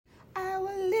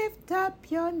lift up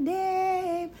your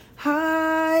name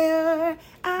higher.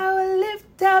 I will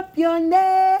lift up your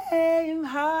name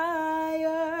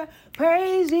higher.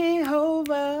 Praise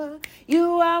Jehovah,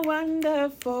 you are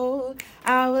wonderful.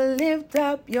 I will lift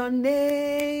up your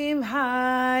name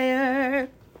higher.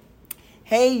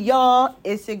 Hey y'all,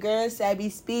 it's your girl Sabby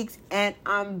Speaks, and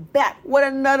I'm back with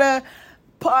another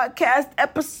podcast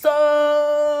episode.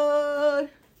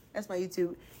 That's my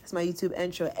YouTube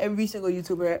intro. Every single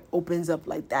YouTuber opens up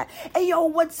like that. Hey yo,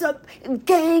 what's up,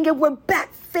 gang? And we're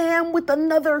back, fam, with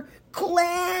another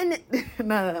clan.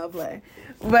 No, I'm playing.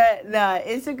 But nah,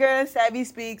 it's your girl Sabby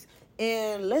Speaks,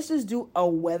 and let's just do a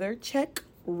weather check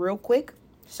real quick.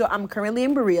 So I'm currently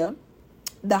in Berea.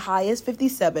 The high is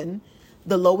 57,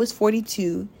 the low is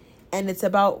 42, and it's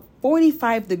about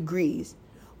 45 degrees.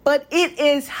 But it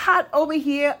is hot over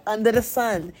here under the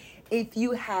sun. If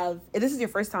this is your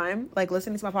first time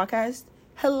listening to my podcast,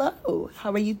 hello,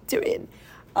 how are you doing?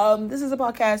 This is a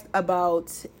podcast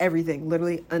about everything,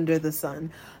 literally under the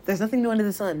sun. There's nothing new under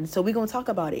the sun, so we're going to talk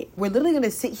about it. We're literally going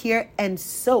to sit here and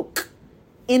soak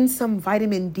in some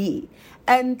vitamin D.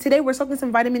 And today we're soaking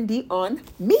some vitamin D on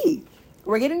me.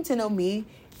 We're getting to know me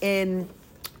in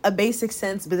a basic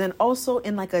sense, but then also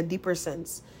in a deeper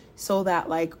sense, so that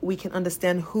we can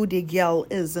understand who the girl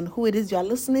is and who it is you're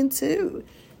listening to.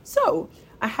 So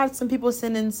I had some people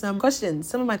send in some questions.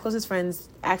 Some of my closest friends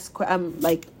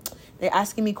they're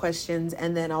asking me questions,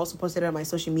 and then I also posted it on my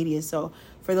social media. So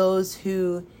for those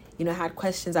who had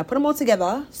questions, I put them all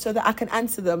together so that I can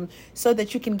answer them, so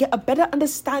that you can get a better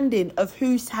understanding of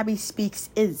who Sabby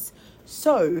Speaks is.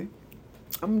 So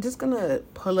I'm just gonna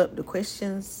pull up the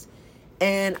questions,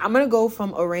 and I'm gonna go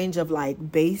from a range of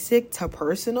basic to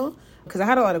personal, because I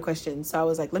had a lot of questions. So I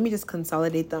was let me just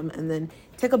consolidate them and then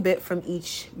take a bit from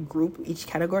each group, each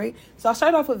category. So I'll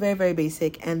start off with very, very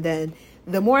basic, and then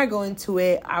the more I go into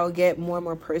it, I'll get more and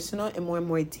more personal and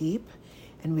more deep,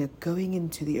 and we're going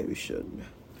into the ocean.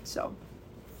 So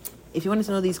if you wanted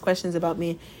to know these questions about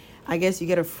me, I guess you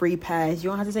get a free pass. You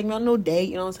don't have to take me on no date.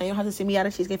 You know what I'm saying? You don't have to send me out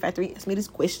of Cheesecake Factory, ask me these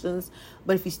questions.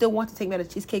 But if you still want to take me out of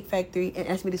Cheesecake Factory and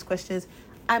ask me these questions,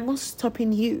 I must stop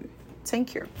in you.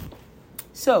 Thank you.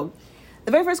 So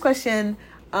the very first question,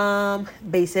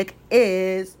 basic,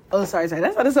 is... Oh, sorry.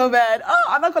 That sounded so bad. Oh,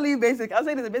 I'm not calling you basic. I'll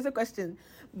say it's a basic question.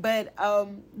 But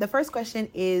the first question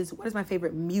is, what is my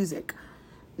favorite music?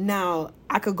 Now,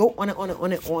 I could go on and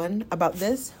on about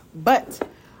this, but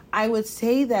I would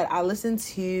say that I listen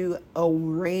to a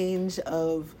range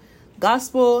of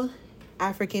gospel,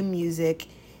 African music,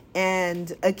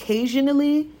 and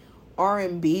occasionally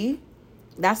R&B.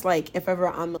 That's if ever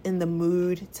I'm in the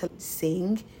mood to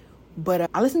sing. But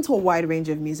I listen to a wide range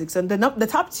of music. So the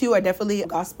top two are definitely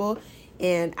gospel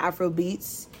and Afro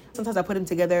beats. Sometimes I put them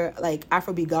together,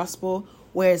 Afrobeat gospel,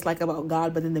 where it's about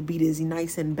God, but then the beat is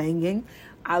nice and banging.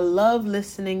 I love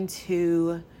listening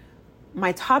to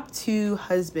my top two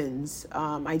husbands.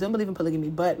 I don't believe in polygamy,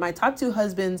 but my top two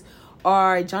husbands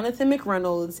are Jonathan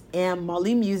McReynolds and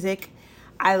Molly Music.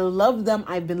 I love them.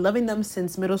 I've been loving them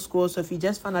since middle school. So if you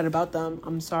just found out about them,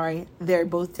 I'm sorry. They're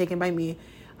both taken by me.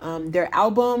 Their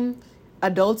album,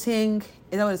 Adulting, is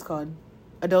that what it's called?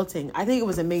 Adulting. I think it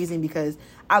was amazing because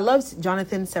I loved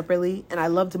Jonathan separately and I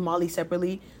loved Molly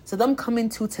separately. So them coming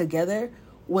two together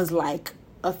was like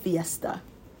a fiesta.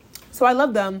 So I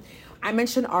love them. I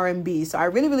mentioned R&B. So I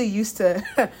really used to,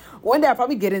 one day I'll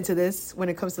probably get into this when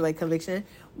it comes to conviction,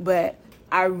 but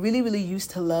I really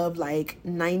used to love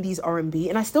 90s R&B,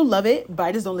 and I still love it, but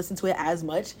I just don't listen to it as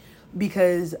much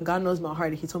because God knows my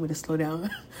heart. He told me to slow down.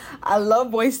 I love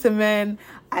Boyz II Men.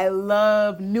 I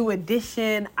love New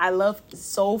Edition. I love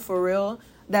Soul For Real.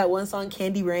 That one song,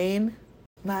 Candy Rain.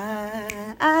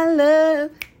 I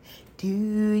love. Do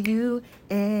you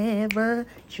ever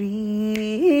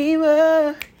dream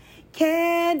of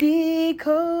candy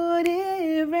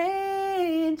coated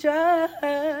raindrops?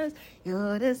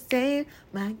 You're the same,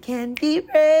 my candy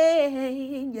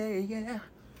rain.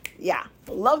 Yeah.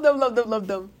 Love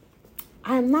them.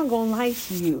 I'm not gonna lie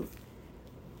to you.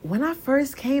 When I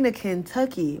first came to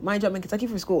Kentucky, mind you, I'm in Kentucky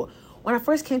for school. When I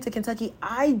first came to Kentucky,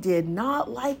 I did not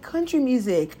like country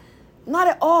music. Not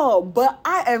at all. But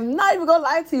I am not even gonna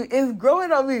lie to you. It's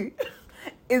growing on me.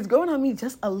 It's growing on me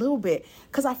just a little bit.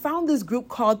 Because I found this group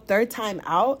called Third Time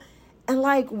Out. And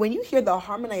when you hear the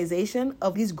harmonization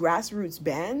of these grassroots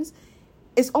bands,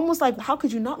 it's almost how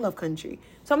could you not love country?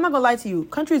 So I'm not gonna lie to you.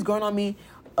 Country is growing on me.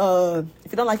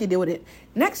 If you don't like it, deal with it.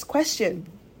 Next question.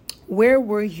 Where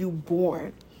were you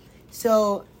born?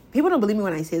 So people don't believe me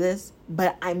when I say this,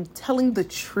 but I'm telling the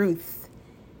truth.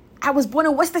 I was born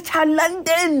in Worcestershire,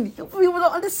 London. People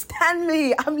don't understand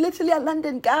me. I'm literally a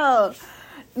London girl.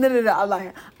 No. I'm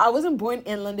lying. I wasn't born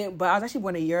in London, but I was actually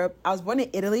born in Europe. I was born in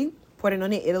Italy,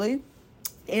 Pordenone, Italy.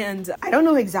 And I don't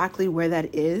know exactly where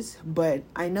that is, but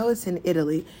I know it's in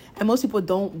Italy. And most people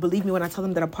don't believe me when I tell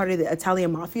them that I'm part of the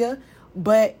Italian mafia.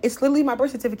 But it's literally my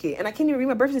birth certificate. And I can't even read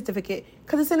my birth certificate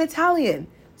because it's in Italian.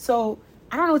 So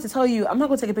I don't know what to tell you. I'm not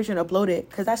going to take a picture and upload it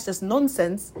because that's just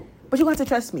nonsense. But you're going to have to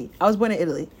trust me. I was born in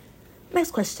Italy.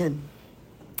 Next question.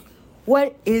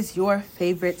 What is your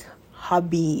favorite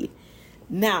hobby?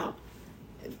 Now,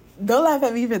 don't laugh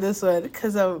at me for this one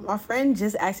because my friend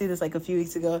just asked me this like a few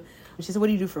weeks ago. She said, what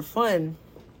do you do for fun?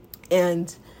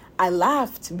 And I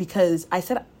laughed because I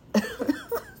said,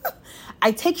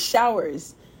 I take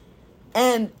showers.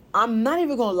 And I'm not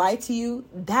even going to lie to you.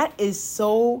 That is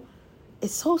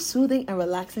it's so soothing and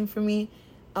relaxing for me.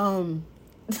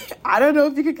 I don't know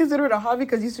if you could consider it a hobby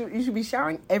because you should be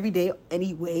showering every day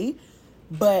anyway.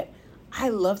 But I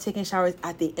love taking showers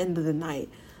at the end of the night.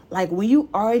 Like when you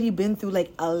already been through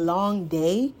like a long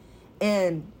day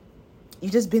and you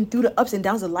just been through the ups and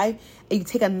downs of life and you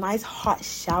take a nice hot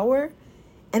shower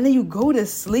and then you go to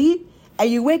sleep and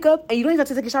you wake up and you don't even have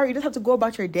to take a shower. You just have to go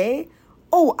about your day.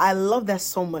 Oh, I love that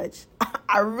so much.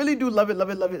 I really do love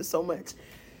it so much.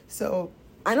 So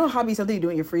I know hobby is something you do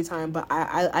in your free time, but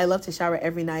I love to shower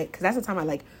every night because that's the time I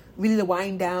like really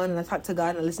wind down and I talk to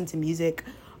God and I listen to music.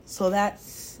 So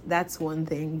that's one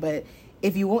thing. But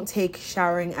if you won't take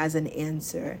showering as an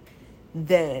answer,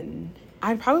 then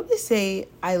I'd probably say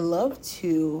I love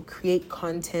to create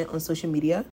content on social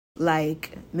media.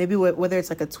 Like maybe whether it's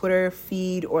like a Twitter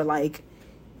feed or like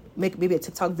make maybe a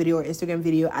TikTok video or Instagram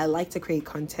video. I like to create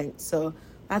content. So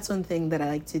that's one thing that I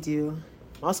like to do.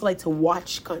 I also like to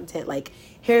watch content like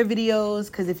hair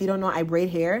videos because if you don't know, I braid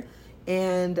hair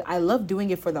and I love doing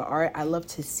it for the art. I love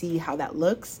to see how that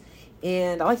looks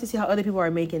and I like to see how other people are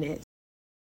making it.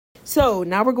 So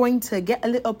now we're going to get a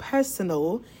little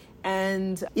personal.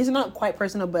 And it's not quite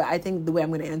personal, but I think the way I'm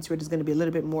going to answer it is going to be a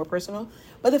little bit more personal.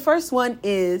 But the first one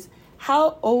is,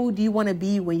 how old do you want to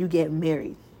be when you get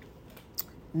married?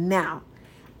 Now,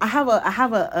 I have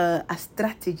a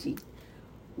strategy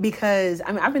because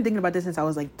I've been thinking about this since I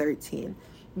was like 13.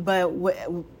 But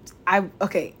I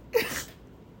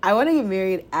want to get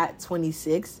married at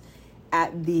 26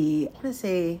 at the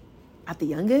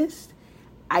youngest.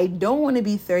 I don't want to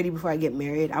be 30 before I get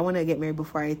married. I want to get married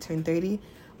before I turn 30.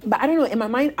 But I don't know, in my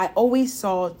mind, I always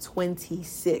saw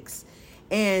 26.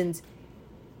 And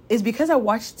it's because I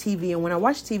watched TV. And when I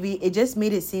watched TV, it just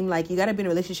made it seem like you got to be in a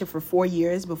relationship for 4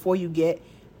 years before you get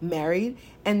married.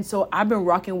 And so I've been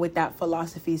rocking with that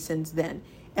philosophy since then.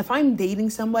 If I'm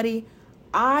dating somebody,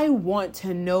 I want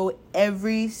to know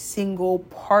every single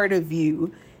part of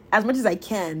you as much as I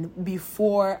can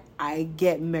before I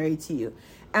get married to you.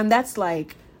 And that's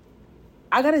like,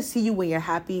 I got to see you when you're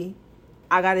happy.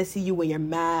 I got to see you when you're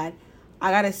mad.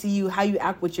 I got to see you how you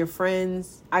act with your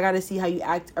friends. I got to see how you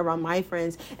act around my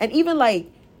friends. And even like,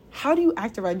 how do you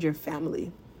act around your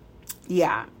family?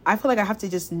 Yeah, I feel like I have to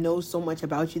just know so much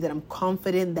about you that I'm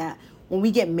confident that when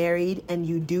we get married and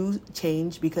you do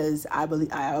change, because I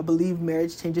believe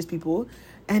marriage changes people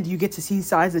and you get to see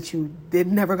sides that you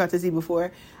never got to see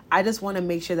before. I just want to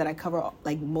make sure that I cover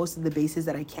like most of the bases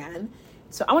that I can.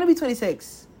 So I want to be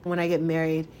 26 when I get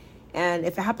married. And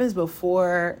if it happens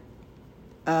before,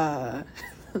 I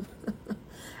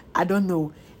don't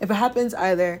know. If it happens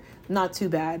either, not too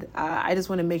bad. I just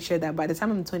want to make sure that by the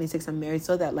time I'm 26, I'm married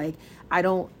so that like I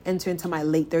don't enter into my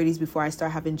late 30s before I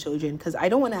start having children. Because I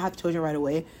don't want to have children right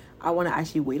away. I want to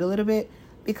actually wait a little bit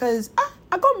because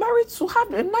I got married to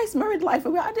have a nice married life.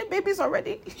 And I did babies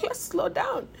already. Let's slow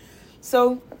down.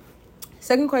 So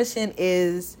second question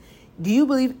is, do you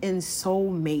believe in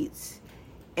soulmates?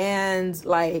 And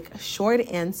like short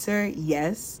answer,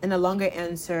 yes. And a longer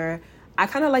answer, I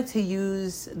kind of like to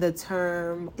use the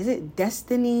term, is it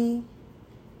destiny?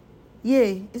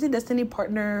 Yeah, is it destiny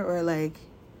partner or like,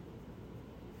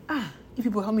 you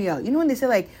people help me out. You know when they say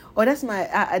like, oh, that's my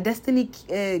a destiny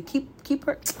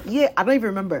keeper? Yeah, I don't even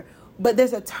remember. But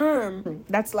there's a term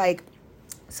that's like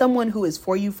someone who is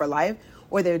for you for life,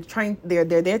 or they're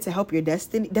there to help your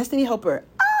destiny helper.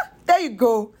 There you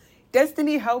go.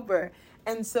 Destiny helper.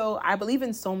 And so I believe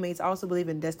in soulmates. I also believe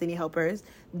in destiny helpers,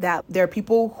 that there are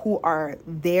people who are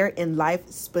there in life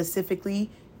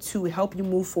specifically to help you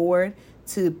move forward,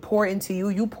 to pour into you.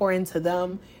 You pour into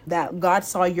them, that God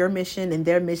saw your mission and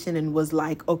their mission and was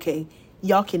like, okay,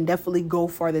 y'all can definitely go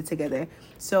farther together.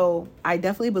 So I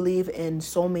definitely believe in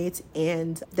soulmates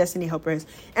and destiny helpers.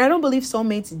 And I don't believe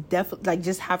soulmates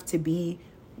just have to be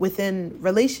within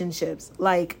relationships.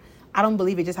 Like, I don't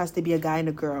believe it just has to be a guy and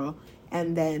a girl.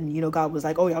 and then, you know, God was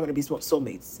like, oh, y'all gonna be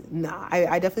soulmates. Nah,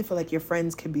 I definitely feel like your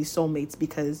friends can be soulmates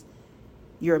because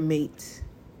you're a mate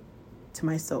to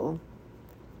my soul.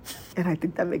 And I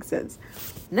think that makes sense.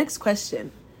 Next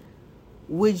question.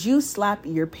 Would you slap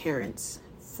your parents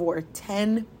for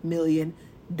 $10 million?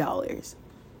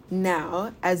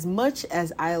 Now, as much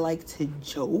as I like to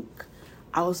joke,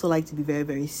 I also like to be very,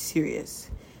 very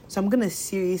serious. So I'm going to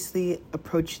seriously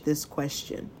approach this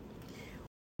question.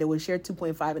 They will share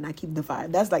 2.5 and I keep the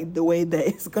 5. That's like the way that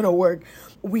it's going to work.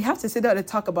 We have to sit down and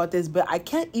talk about this, but I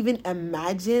can't even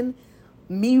imagine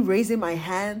me raising my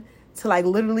hand to like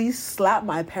literally slap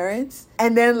my parents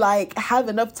and then like have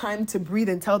enough time to breathe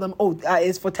and tell them, oh,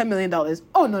 it's for $10 million.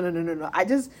 Oh, no. I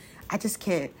just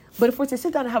can't. But if we're to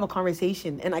sit down and have a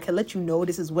conversation and I can let you know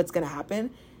this is what's going to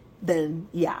happen, then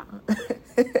yeah,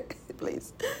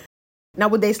 please. Now,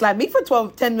 would they slap me for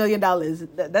 $10 million?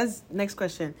 That's next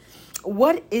question.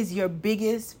 What is your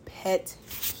biggest pet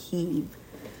peeve?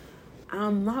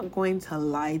 I'm not going to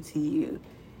lie to you.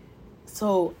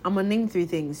 So I'm going to name 3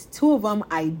 things. 2 of them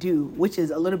I do, which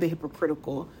is a little bit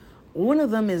hypocritical. One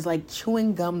of them is like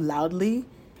chewing gum loudly.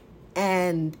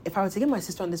 And if I were to get my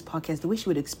sister on this podcast, the way she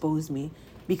would expose me,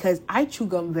 because I chew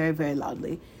gum very, very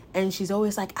loudly. And she's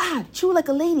always like, chew like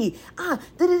a lady.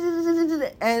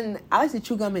 And I like to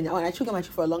chew gum, and when I chew gum,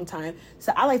 for a long time.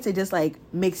 So I like to just like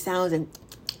make sounds and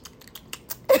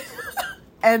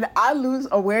and I lose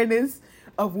awareness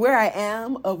of where I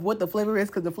am, of what the flavor is,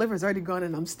 because the flavor is already gone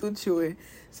and I'm still chewing.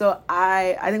 So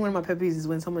I think one of my pet peeves is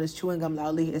when someone is chewing gum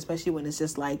loudly, especially when it's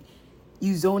just like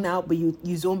you zone out, but you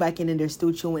zone back in and they're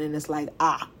still chewing and it's like,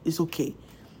 it's okay.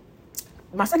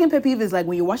 My second pet peeve is like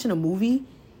when you're watching a movie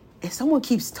and someone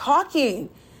keeps talking.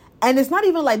 And it's not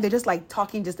even like they're just like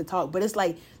talking just to talk, but it's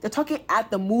like they're talking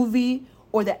at the movie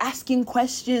or they're asking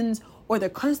questions or they're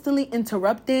constantly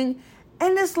interrupting.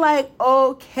 And it's like,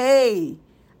 okay.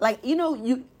 Like, you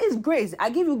know, it's grace. I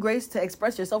give you grace to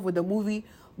express yourself with the movie,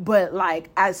 but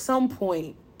like at some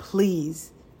point,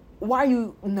 please, why are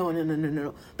you?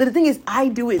 No. But the thing is, I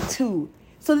do it too.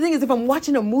 So the thing is, if I'm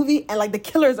watching a movie and like the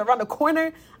killer is around the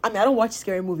corner, I don't watch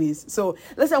scary movies. So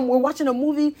let's say we're watching a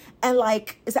movie and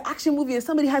like it's an action movie and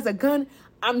somebody has a gun,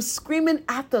 I'm screaming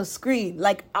at the screen.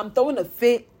 Like I'm throwing a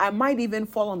fit. I might even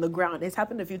fall on the ground. It's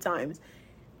happened a few times.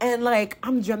 And like,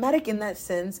 I'm dramatic in that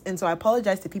sense. And so I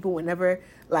apologize to people whenever,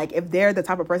 like, if they're the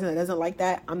type of person that doesn't like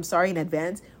that, I'm sorry in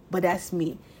advance, but that's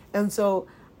me. And so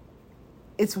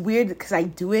it's weird because I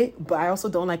do it, but I also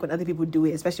don't like when other people do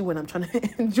it, especially when I'm trying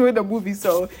to enjoy the movie.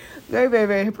 So very, very,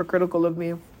 very hypocritical of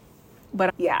me.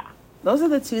 But yeah, those are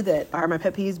the 2 that are my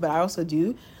pet peeves, but I also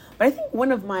do. But I think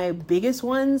one of my biggest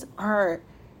ones are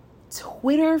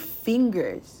Twitter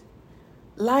fingers.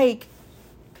 Like,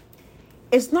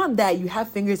 it's not that you have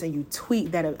fingers and you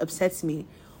tweet that upsets me,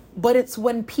 but it's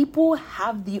when people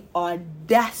have the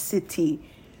audacity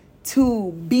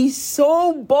to be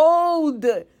so bold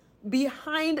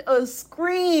behind a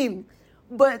screen,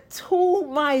 but to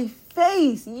my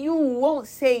face, you won't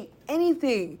say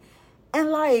anything.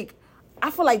 And like,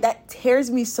 I feel like that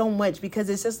tears me so much because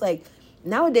it's just like,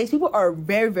 nowadays people are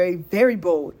very, very, very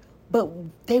bold, but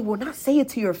they will not say it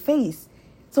to your face.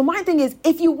 So my thing is,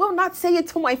 if you will not say it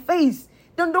to my face,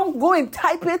 then don't go and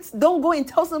type it. Don't go and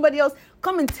tell somebody else.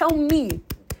 Come and tell me.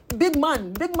 Big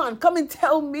man, come and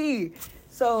tell me.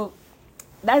 So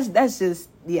that's just,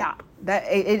 yeah. That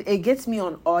it gets me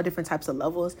on all different types of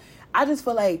levels. I just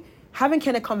feel like having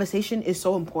candid conversation is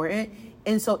so important.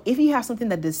 And so if you have something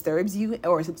that disturbs you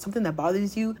or something that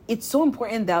bothers you, it's so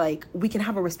important that like we can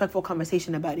have a respectful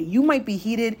conversation about it. You might be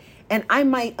heated and I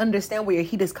might understand where your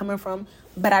heat is coming from,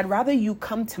 but I'd rather you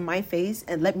come to my face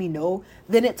and let me know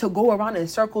than it to go around in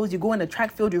circles. You go in a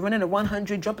track field, you're running a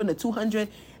 100, jump into 200,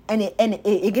 and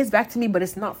it gets back to me, but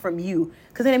it's not from you.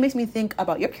 Because then it makes me think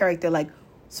about your character. Like,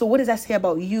 so what does that say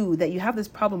about you that you have this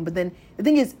problem? But then the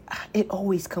thing is, it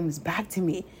always comes back to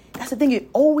me. That's the thing. It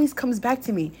always comes back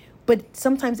to me. But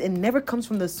sometimes it never comes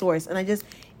from the source. And I just,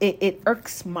 it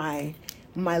irks my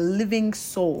living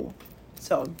soul.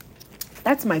 So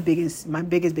that's my biggest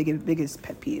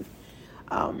pet peeve.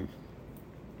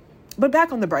 But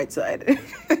back on the bright side,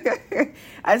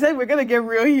 I said we're going to get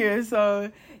real here.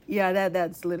 So yeah,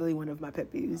 that's literally one of my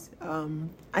pet peeves.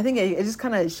 I think it just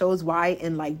kind of shows why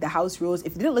in like the house rules,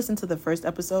 if you didn't listen to the first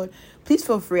episode, please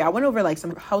feel free. I went over like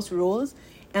some house rules.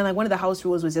 And like one of the house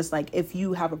rules was just like, if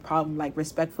you have a problem, like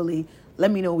respectfully,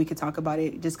 let me know. We could talk about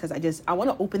it just because I want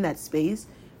to open that space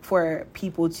for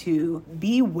people to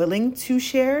be willing to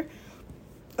share,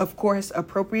 of course,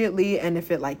 appropriately. And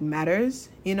if it like matters,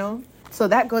 you know, so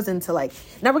that goes into like,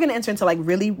 now we're going to enter into like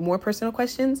really more personal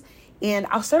questions. And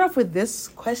I'll start off with this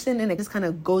question, and it just kind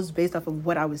of goes based off of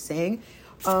what I was saying.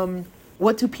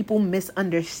 What do people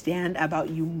misunderstand about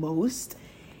you most?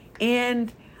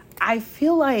 And I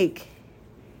feel like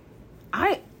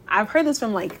I've heard this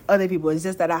from like other people. It's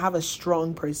just that I have a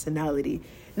strong personality.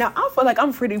 Now I feel like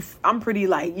I'm pretty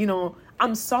like,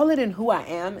 I'm solid in who I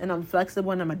am, and I'm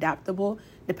flexible and I'm adaptable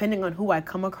depending on who I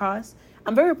come across.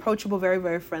 I'm very approachable, very,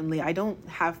 very friendly. I don't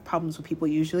have problems with people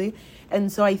usually.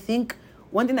 And so I think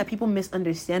one thing that people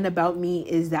misunderstand about me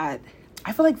is that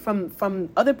I feel like from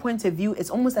other points of view, it's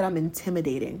almost that I'm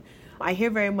intimidating. I hear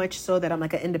very much so that I'm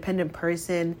like an independent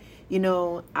person.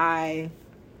 I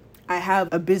have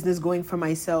a business going for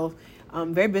myself.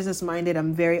 I'm very business minded.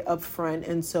 I'm very upfront.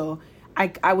 And so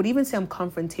I would even say I'm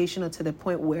confrontational to the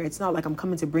point where it's not like I'm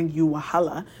coming to bring you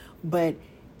wahala, but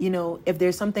if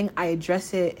there's something, I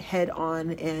address it head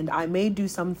on, and I may do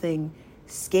something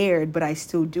scared, but I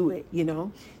still do it,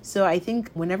 So I think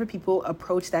whenever people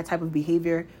approach that type of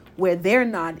behavior where they're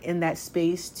not in that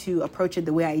space to approach it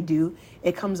the way I do,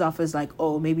 it comes off as like,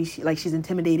 oh, maybe she's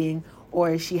intimidating,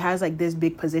 or she has like this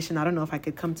big position. I don't know if I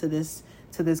could come to this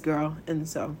girl. And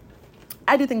so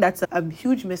I do think that's a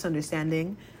huge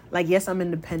misunderstanding. Like, yes, I'm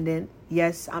independent.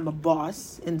 Yes, I'm a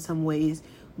boss in some ways,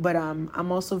 but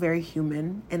I'm also very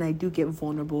human, and I do get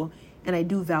vulnerable, and I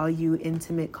do value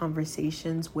intimate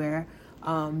conversations where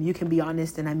you can be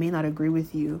honest, and I may not agree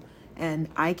with you, and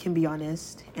I can be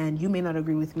honest, and you may not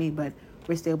agree with me, but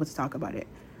we're still able to talk about it.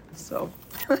 So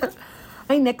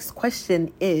my next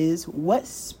question is, what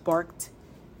sparked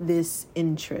this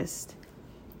interest?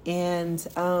 And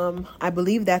I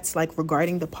believe that's like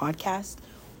regarding the podcast.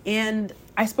 And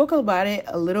I spoke about it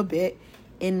a little bit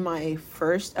in my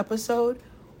first episode,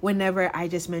 whenever I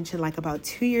just mentioned like about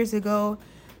 2 years ago,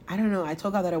 I don't know, I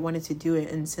told God that I wanted to do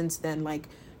it. And since then, like,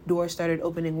 doors started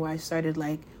opening where I started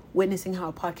like witnessing how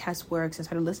a podcast works and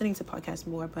started listening to podcasts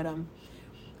more. But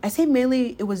I say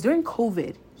mainly it was during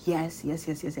COVID. Yes.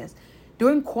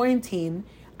 During quarantine,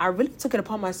 I really took it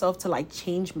upon myself to like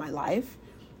change my life.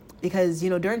 Because,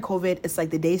 during COVID, it's like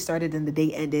the day started and the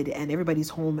day ended and everybody's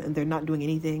home and they're not doing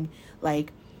anything.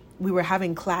 Like, we were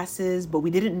having classes, but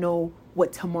we didn't know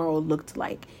what tomorrow looked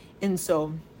like. And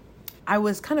so I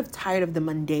was kind of tired of the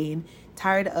mundane,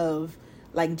 tired of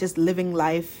like just living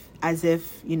life as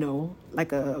if,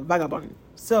 like a vagabond.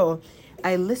 So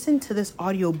I listened to this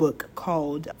audiobook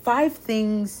called Five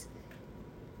Things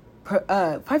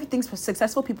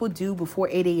Successful People Do Before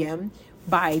 8 a.m.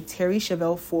 by Terry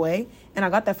Chevelle Foy. And I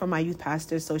got that from my youth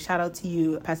pastor. So shout out to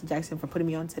you, Pastor Jackson, for putting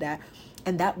me onto that.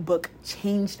 And that book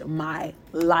changed my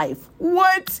life.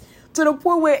 What? To the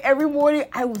point where every morning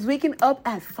I was waking up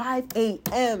at 5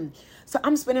 a.m. So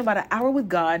I'm spending about an hour with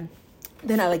God.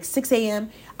 Then at like 6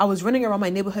 a.m., I was running around my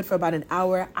neighborhood for about an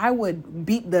hour. I would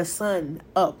beat the sun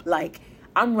up. Like,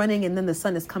 I'm running and then the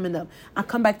sun is coming up. I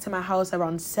come back to my house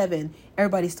around 7.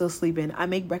 Everybody's still sleeping. I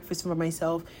make breakfast for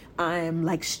myself. I'm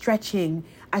like stretching.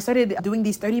 I started doing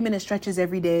these 30-minute stretches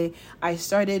every day. I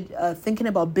started thinking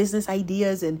about business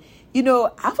ideas. And,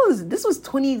 this was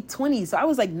 2020. So I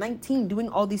was like 19 doing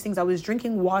all these things. I was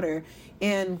drinking water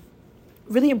and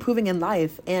really improving in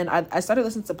life. And I started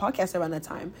listening to podcasts around that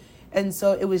time. And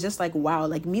so it was just like, wow,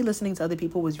 like me listening to other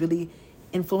people was really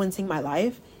influencing my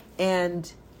life. And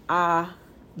I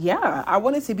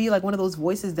wanted to be like one of those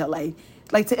voices that like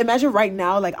to imagine right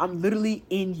now, like I'm literally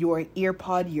in your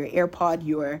earpod, your AirPod,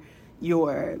 your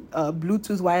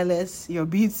Bluetooth wireless, your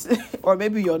Beats, or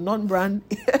maybe your non-brand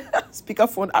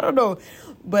speakerphone. I don't know.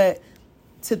 But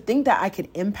to think that I could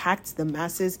impact the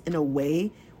masses in a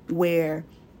way where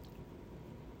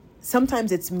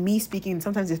sometimes it's me speaking,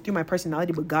 sometimes it's through my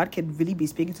personality, but God could really be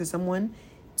speaking to someone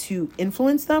to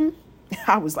influence them.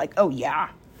 I was like, oh yeah,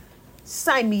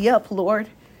 sign me up, Lord.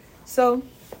 So,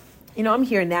 I'm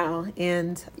here now,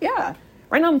 and yeah,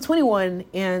 right now I'm 21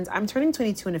 and I'm turning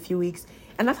 22 in a few weeks.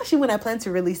 And that's actually when I plan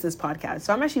to release this podcast.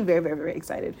 So I'm actually very, very, very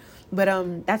excited.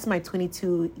 But that's my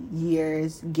 22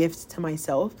 years gift to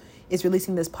myself, is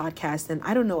releasing this podcast. And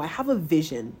I don't know, I have a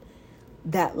vision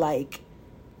that like,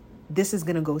 this is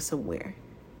going to go somewhere.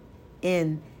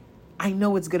 And I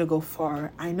know it's going to go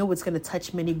far. I know it's going to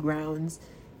touch many grounds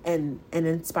and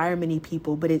inspire many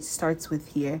people, but it starts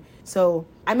with here. So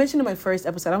I mentioned in my first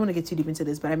episode, I don't want to get too deep into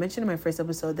this, but I mentioned in my first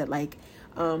episode that like,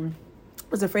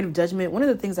 was afraid of judgment. One of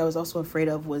the things I was also afraid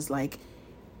of was like,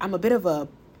 I'm a bit of a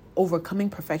overcoming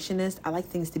perfectionist. I like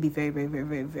things to be very, very, very,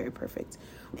 very, very perfect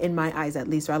in my eyes, at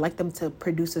least, or I like them to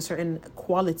produce a certain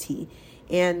quality.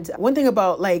 And one thing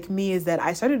about like me is that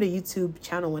I started a YouTube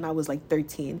channel when I was like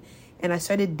 13, and I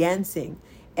started dancing,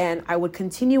 and I would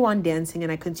continue on dancing,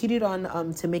 and I continued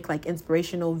on to make like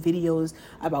inspirational videos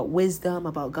about wisdom,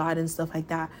 about God and stuff like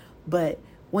that. But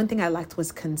one thing I lacked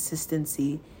was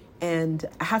consistency. And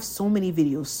I have so many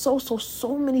videos,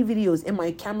 so many videos in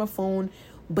my camera phone,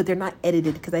 but they're not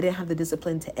edited because I didn't have the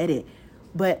discipline to edit.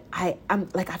 But I feel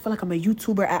like I'm a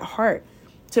YouTuber at heart,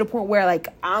 to the point where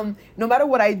like no matter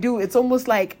what I do, it's almost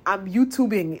like I'm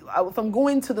YouTubing. If I'm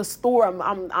going to the store,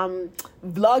 I'm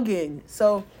vlogging.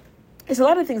 So it's a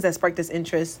lot of things that spark this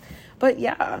interest. But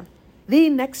yeah, the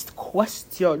next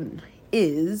question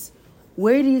is,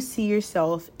 where do you see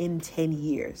yourself in 10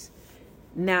 years?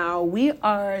 Now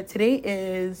today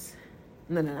is,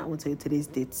 no, I won't tell you today's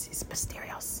date. It's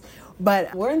mysterious.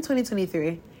 But we're in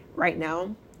 2023 right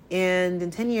now. And in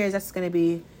 10 years, that's going to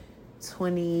be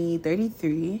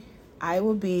 2033. I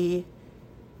will be,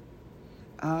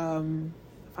 if I'm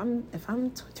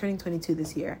turning 22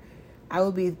 this year, I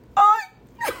will be,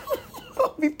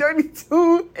 I'll be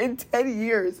 32 in 10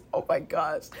 years. Oh my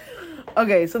gosh.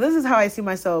 Okay, so this is how I see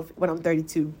myself when I'm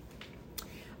 32.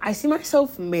 I see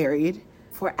myself married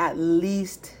for at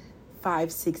least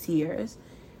 5-6 years.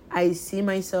 I see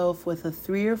myself with a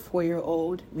 3 or 4 year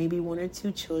old, maybe 1 or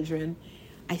 2 children.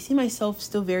 I see myself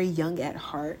still very young at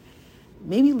heart,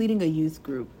 maybe leading a youth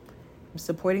group,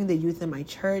 supporting the youth in my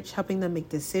church, helping them make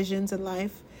decisions in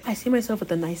life. I see myself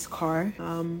with a nice car,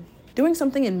 doing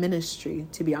something in ministry,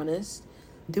 to be honest,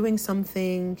 doing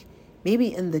something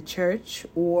maybe in the church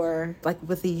or like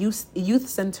with a youth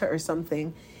center or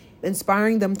something,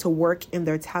 inspiring them to work in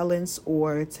their talents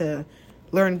or to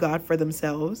learn God for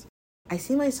themselves. I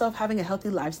see myself having a healthy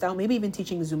lifestyle, maybe even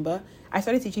teaching Zumba. I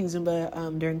started teaching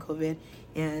Zumba during COVID,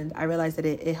 and I realized that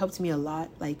it helped me a lot,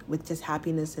 like with just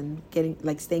happiness and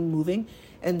staying moving.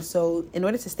 And so in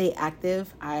order to stay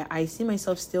active, I see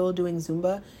myself still doing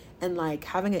Zumba and like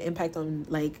having an impact on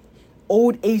like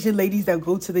old Asian ladies that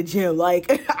go to the gym.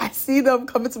 Like I see them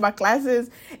coming to my classes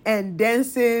and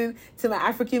dancing to my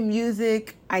African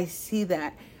music. I see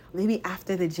that. Maybe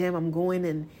after the gym, I'm going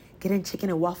and getting chicken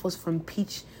and waffles from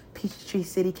Peachtree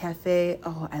City Cafe.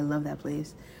 Oh, I love that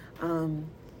place.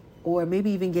 Or maybe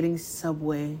even getting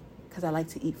Subway because I like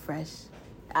to eat fresh.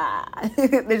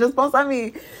 They just sponsor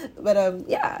me. But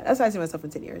yeah, that's how I see myself in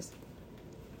 10 years.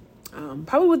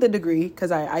 Probably with a degree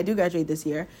because I do graduate this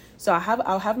year. So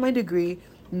I'll have my degree.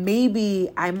 Maybe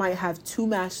I might have 2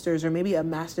 masters or maybe a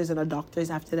master's and a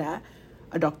doctorate after that.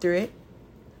 A doctorate.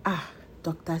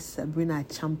 Dr. Sabrina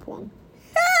Champong.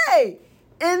 Hey!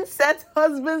 Insert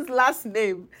husband's last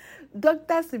name.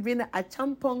 Dr. Sabrina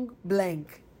Achampong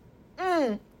blank.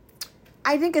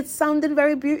 I think it sounded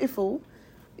very beautiful.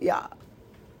 Yeah.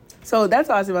 So that's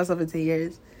how I see myself in 10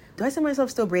 years. Do I see myself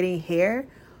still braiding hair?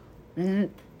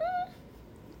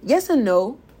 Yes and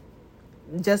no.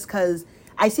 Just because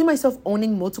I see myself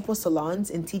owning multiple salons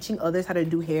and teaching others how to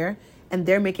do hair. And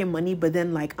they're making money, but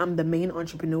then like I'm the main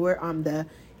entrepreneur. I'm the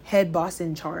head boss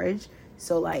in charge.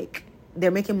 So like they're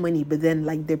making money, but then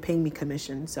like they're paying me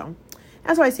commission. So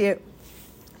that's how I see it.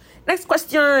 Next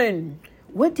question.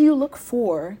 What do you look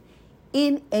for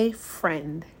in a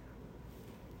friend?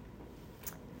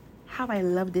 How I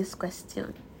love this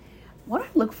question. What I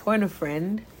look for in a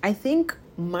friend, I think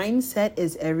mindset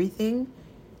is everything.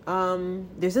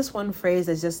 There's this one phrase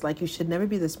that's just like, you should never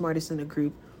be the smartest in a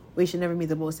group, or you should never be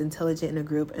the most intelligent in a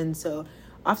group. And so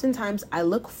oftentimes I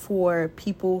look for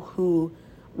people who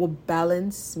will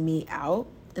balance me out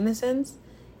in a sense.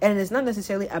 And it's not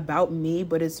necessarily about me,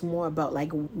 but it's more about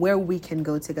like where we can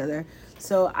go together.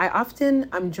 So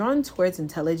I'm drawn towards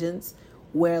intelligence,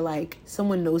 where like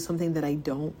someone knows something that I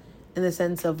don't, in the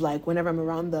sense of like whenever I'm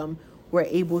around them, we're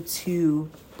able to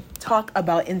talk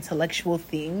about intellectual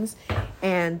things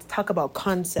and talk about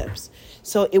concepts.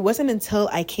 So it wasn't until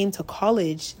I came to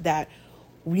college that,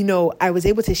 you know, I was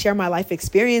able to share my life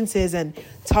experiences and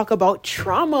talk about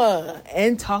trauma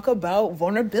and talk about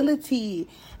vulnerability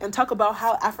and talk about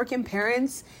how African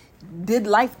parents did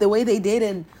life the way they did.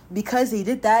 And because they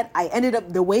did that, I ended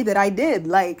up the way that I did.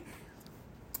 Like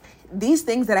these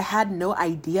things that I had no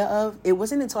idea of, it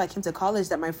wasn't until I came to college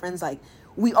that my friends, like,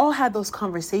 we all had those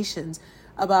conversations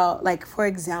about, like, for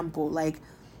example, like,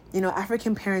 you know,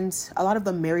 African parents, a lot of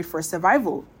them married for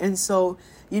survival. And so,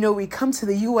 you know, we come to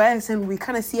the US and we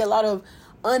kind of see a lot of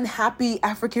unhappy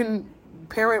African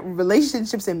parent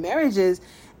relationships and marriages.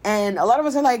 And a lot of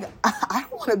us are like, I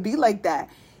don't want to be like that.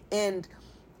 And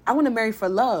I want to marry for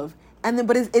love. And then,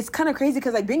 but it's kind of crazy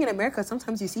because like being in America,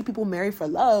 sometimes you see people marry for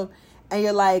love and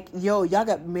you're like, yo, y'all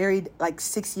got married like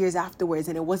 6 years afterwards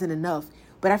and it wasn't enough.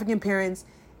 But African parents,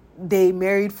 they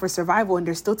married for survival and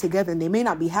they're still together, and they may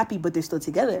not be happy, but they're still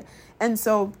together. And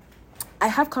so I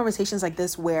have conversations like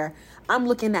this where I'm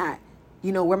looking at,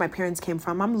 you know, where my parents came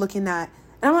from. I'm looking at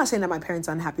and I'm not saying that my parents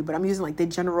are unhappy, but I'm using like the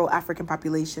general African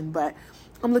population. But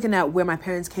I'm looking at where my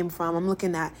parents came from. I'm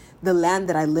looking at the land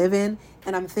that I live in.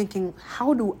 And I'm thinking,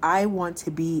 how do I want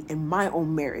to be in my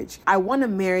own marriage? I want to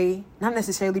marry, not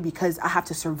necessarily because I have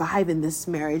to survive in this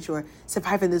marriage or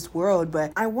survive in this world,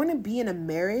 but I want to be in a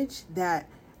marriage that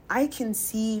I can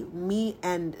see me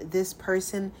and this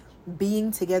person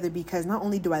being together, because not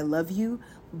only do I love you,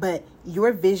 but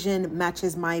your vision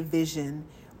matches my vision.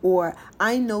 Or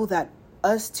I know that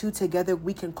us two together,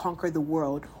 we can conquer the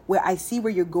world, where I see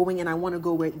where you're going and I want to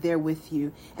go there with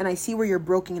you. And I see where you're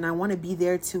broken and I want to be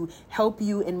there to help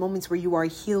you in moments where you are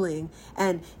healing.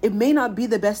 And it may not be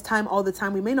the best time all the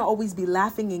time. We may not always be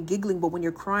laughing and giggling, but when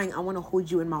you're crying, I want to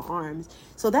hold you in my arms.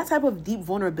 So that type of deep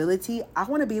vulnerability, I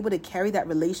want to be able to carry that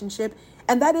relationship.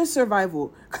 And that is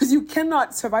survival, because you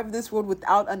cannot survive this world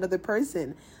without another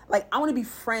person. Like, I want to be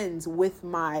friends with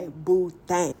my boo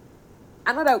thing.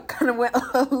 I know that kind of went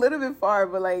a little bit far,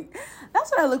 but like,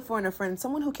 that's what I look for in a friend.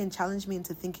 Someone who can challenge me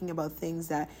into thinking about things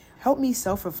that help me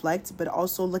self-reflect, but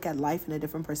also look at life in a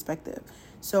different perspective.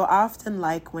 So I often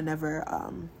like whenever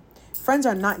friends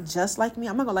are not just like me.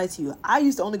 I'm not gonna lie to you. I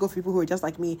used to only go for people who are just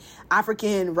like me,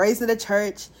 African, raised in the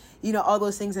church, all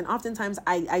those things. And oftentimes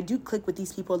I do click with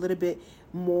these people a little bit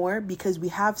more because we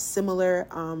have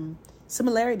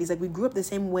similarities. Like, we grew up the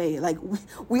same way. Like,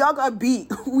 we all got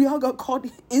beat. We all got called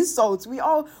insults. We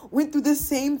all went through the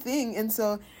same thing. And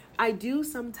so I do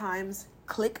sometimes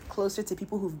click closer to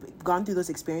people who've gone through those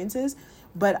experiences.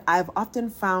 But I've often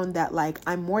found that, like,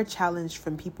 I'm more challenged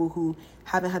from people who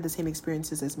haven't had the same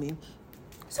experiences as me.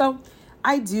 So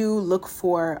I do look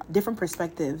for different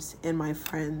perspectives in my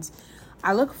friends.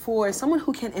 I look for someone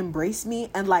who can embrace me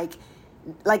and like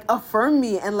affirm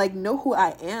me and like know who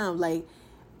I am. Like,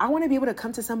 I want to be able to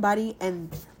come to somebody and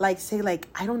like say like,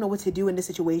 I don't know what to do in this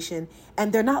situation.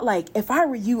 And they're not like, if I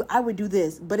were you, I would do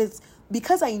this. But it's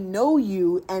because I know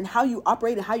you and how you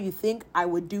operate and how you think, I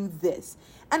would do this.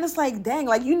 And it's like, dang,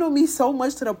 like, you know me so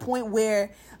much to the point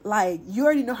where like, you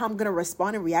already know how I'm going to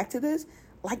respond and react to this.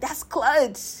 Like, that's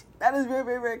clutch. That is very,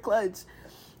 very, very clutch.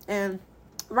 And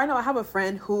right now I have a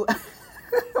friend who,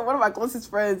 one of my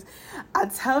closest friends, I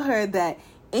tell her that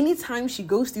anytime she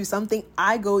goes through something,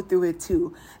 I go through it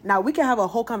too. Now, we can have a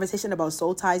whole conversation about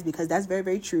soul ties, because that's very,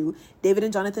 very true. David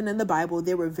and Jonathan in the Bible,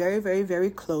 they were very, very, very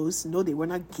close. No, they were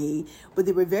not gay, but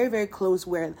they were very, very close,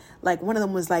 where like one of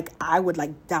them was like, I would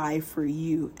like die for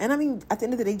you. And I mean, at the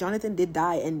end of the day, Jonathan did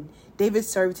die and David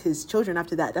served his children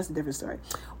after that. That's a different story.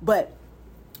 But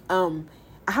I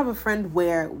have a friend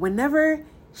where whenever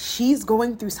she's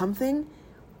going through something,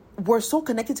 we're so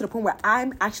connected to the point where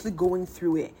I'm actually going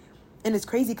through it. And it's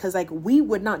crazy because like, we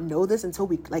would not know this until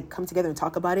we like come together and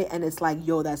talk about it. And it's like,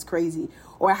 yo, that's crazy.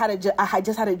 Or I had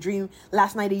just had a dream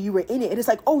last night and you were in it. And it's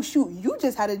like, oh shoot, you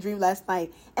just had a dream last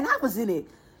night and I was in it.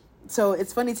 So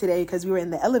it's funny today because we were in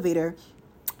the elevator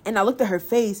and I looked at her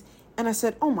face and I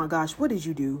said, oh my gosh, what did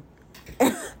you do?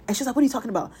 And she's like, what are you talking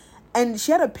about? And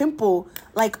she had a pimple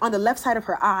like on the left side of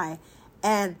her eye.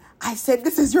 And I said,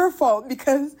 this is your fault,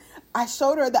 because I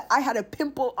showed her that I had a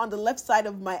pimple on the left side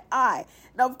of my eye.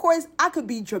 Now, of course, I could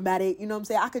be dramatic, you know what I'm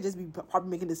saying? I could just be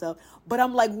probably making this up. But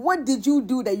I'm like, what did you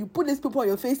do that you put this pimple on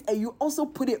your face and you also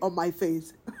put it on my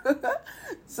face?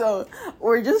 So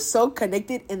we're just so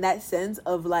connected in that sense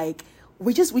of like,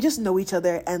 we just know each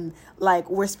other, and like,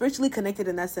 we're spiritually connected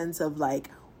in that sense of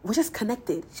like, we're just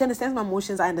connected. She understands my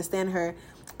emotions. I understand her.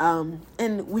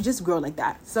 And we just grow like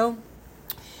that. So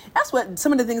that's what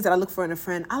some of the things that I look for in a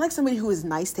friend. I like somebody who is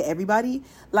nice to everybody.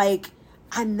 Like,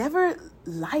 I never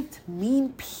liked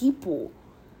mean people.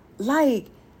 Like,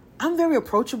 I'm very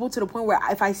approachable to the point where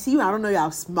if I see you, I don't know you,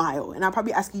 I'll smile. And I'll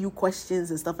probably ask you questions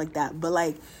and stuff like that. But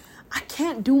like, I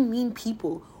can't do mean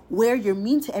people where you're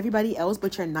mean to everybody else,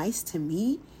 but you're nice to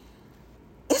me.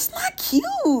 It's not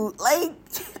cute. Like,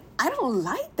 I don't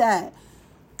like that.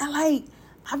 And like,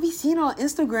 I be seeing on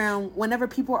Instagram whenever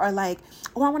people are like,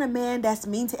 oh, I want a man that's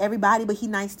mean to everybody, but he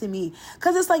nice to me.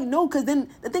 Because it's like, no, because then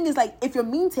the thing is like, if you're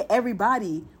mean to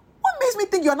everybody, what makes me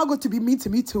think you're not going to be mean to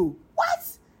me too?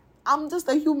 What? I'm just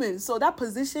a human. So that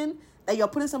position that you're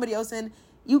putting somebody else in,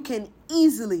 you can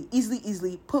easily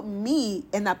put me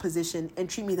in that position and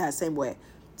treat me that same way.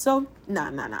 So,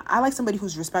 nah. I like somebody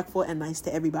who's respectful and nice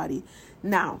to everybody.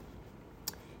 Now,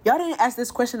 y'all didn't ask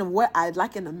this question of what I'd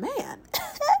like in a man.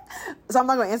 So I'm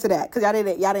not going to answer that because y'all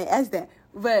didn't ask that.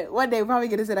 But one day we'll probably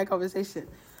get into that conversation.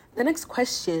 The next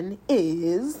question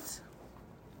is,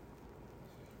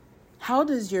 how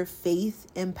does your faith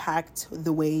impact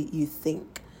the way you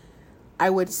think? I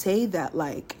would say that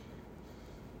like,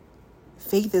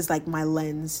 faith is like my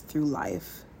lens through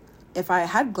life. If I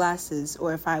had glasses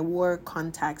or if I wore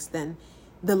contacts, then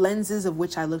the lenses of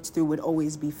which I looked through would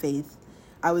always be faith.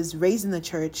 I was raised in the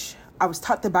church. I was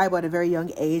taught the Bible at a very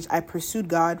young age. I pursued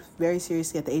God very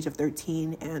seriously at the age of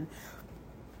 13, and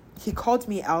he called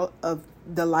me out of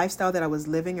the lifestyle that I was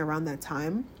living around that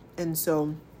time. And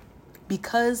so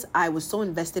because I was so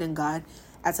invested in God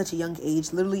at such a young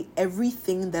age, literally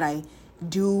everything that I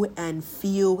do and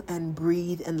feel and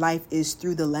breathe in life is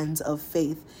through the lens of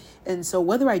faith. And so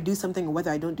whether I do something or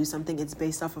whether I don't do something, it's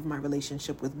based off of my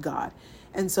relationship with God.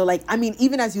 And so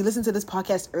even as you listen to this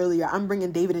podcast earlier, I'm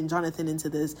bringing David and Jonathan into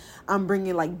this. I'm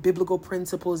bringing biblical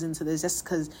principles into this just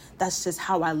because that's just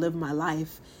how I live my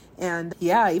life. And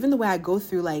yeah, even the way I go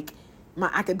through my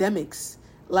academics,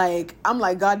 I'm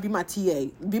like, God, be my TA,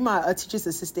 be my teacher's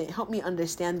assistant. Help me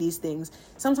understand these things.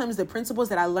 Sometimes the principles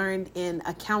that I learned in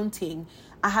accounting,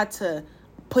 I had to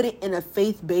put it in a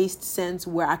faith-based sense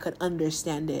where I could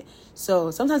understand it.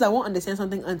 So sometimes I won't understand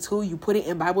something until you put it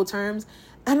in Bible terms.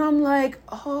 And I'm like,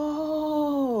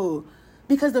 oh,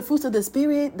 because the fruits of the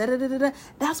spirit,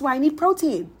 that's why I need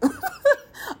protein.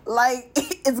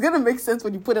 It's going to make sense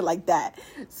when you put it like that.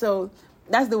 So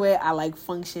that's the way I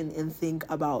function and think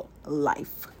about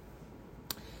life.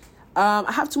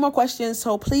 I have 2 more questions,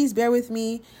 so please bear with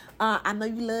me. I know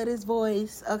you love this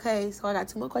voice. Okay, so I got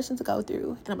 2 more questions to go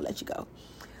through, and I'm gonna let you go.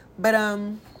 But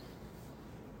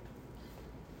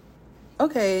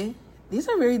okay, these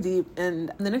are very deep.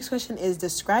 And the next question is,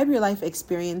 describe your life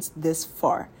experience this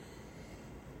far.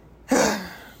 I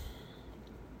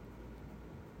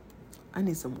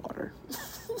need some water.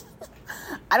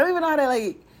 I don't even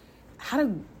know how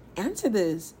to answer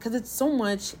this because it's so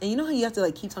much. And you know how you have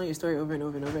to keep telling your story over and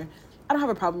over and over. I don't have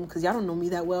a problem because y'all don't know me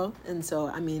that well. And so,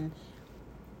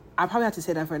 I probably have to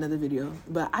say that for another video,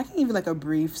 but I can give you a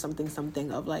brief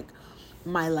something of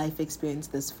my life experience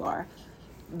this far.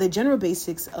 The general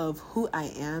basics of who I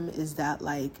am is that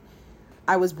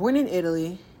I was born in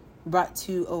Italy, brought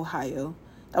to Ohio.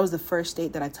 That was the first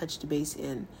state that I touched base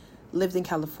in. Lived in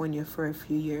California for a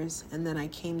few years, and then I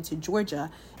came to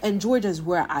Georgia, and Georgia is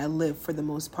where I live for the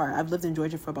most part. I've lived in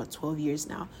Georgia for about 12 years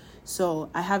now, so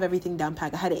I have everything down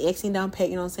pat. I had an accent down pat,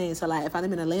 you know what I'm saying? So if I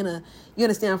live in Atlanta, you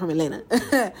understand I'm from Atlanta.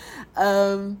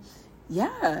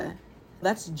 Yeah,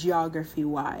 that's geography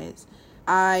wise.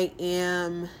 I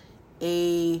am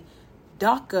a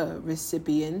DACA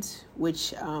recipient,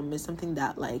 which is something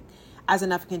that as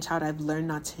an African child I've learned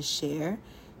not to share,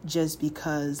 just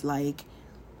because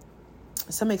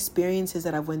some experiences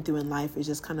that I've went through in life is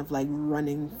just kind of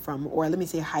running from, or let me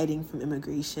say hiding from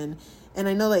immigration. And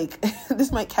I know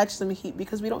this might catch some heat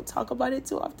because we don't talk about it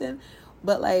too often,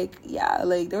 but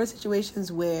there were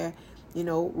situations where,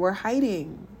 we're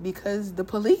hiding because the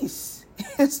police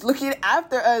is looking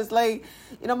after us.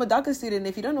 I'm a DACA student.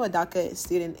 If you don't know what DACA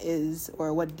student is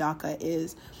or what DACA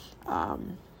is,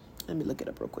 let me look it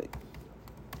up real quick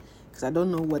because I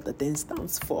don't know what the thing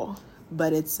stands for.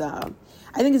 But it's, I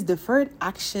think it's Deferred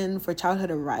Action for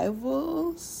Childhood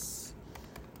Arrivals.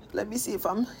 Let me see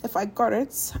if I got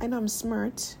it. I know I'm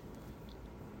smart.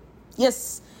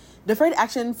 Yes, Deferred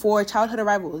Action for Childhood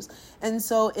Arrivals. And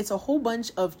so it's a whole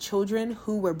bunch of children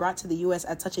who were brought to the U.S.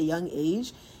 at such a young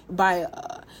age by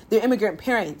their immigrant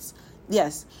parents.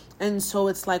 Yes. And so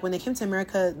it's when they came to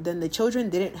America, then the children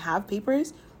didn't have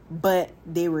papers, but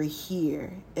they were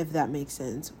here, if that makes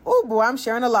sense. Oh, boy, I'm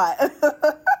sharing a lot.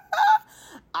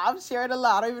 I'm sharing a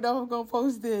lot. I don't even know if I'm going to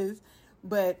post this,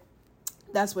 but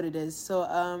that's what it is.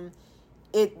 So,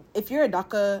 if you're a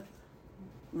DACA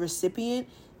recipient,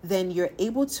 then you're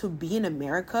able to be in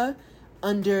America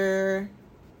under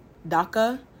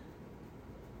DACA.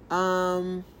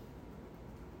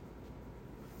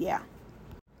 Yeah.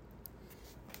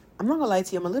 I'm not gonna lie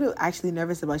to you. I'm a little actually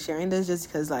nervous about sharing this just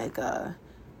because I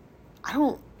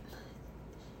don't,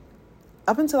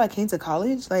 up until I came to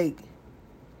college,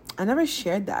 I never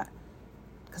shared that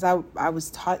because I was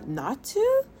taught not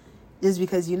to, just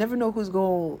because you never know who's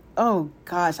going. Oh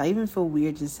gosh, I even feel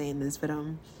weird just saying this, but I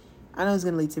know it's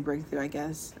gonna lead to breakthrough, I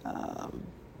guess.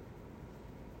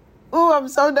 Oh, I'm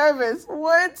so nervous.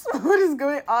 What is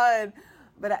going on?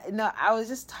 But I was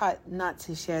just taught not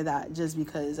to share that just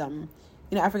because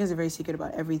Africans are very secret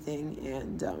about everything,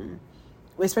 and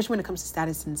especially when it comes to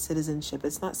status and citizenship,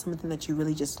 it's not something that you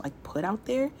really just put out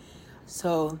there.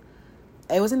 So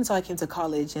it wasn't until I came to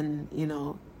college and,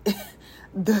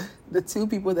 the 2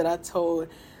 people that I told,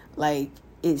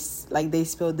 it's they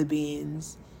spilled the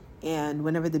beans. And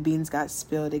whenever the beans got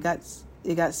spilled, it got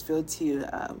spilled to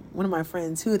one of my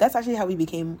friends who, that's actually how we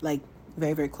became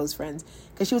very, very close friends,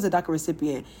 because she was a DACA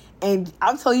recipient. And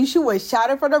I'm telling you, she was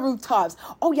shouting from the rooftops,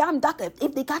 oh yeah, I'm DACA.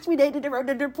 If they catch me, they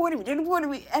reported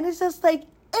me. And it's just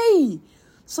hey,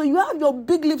 So you have your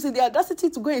big lips and the audacity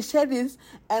to go and share this.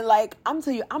 And like, I'm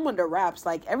telling you, I'm under wraps.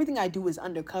 Like, everything I do is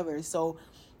undercover. So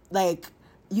like,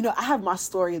 I have my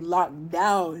story locked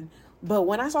down. But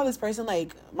when I saw this person,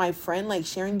 like my friend, like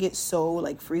sharing it so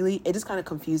like freely, it just kind of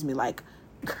confused me. Like,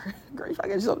 girl, you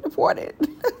fucking so deported.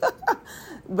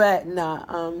 But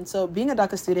nah. So being a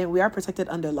DACA student, we are protected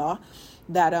under law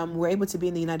that we're able to be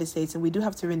in the United States, and we do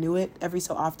have to renew it every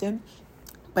so often.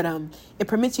 But it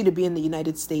permits you to be in the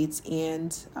United States,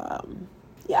 and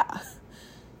yeah.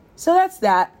 So that's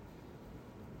that.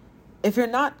 If you're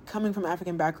not coming from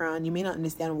African background, you may not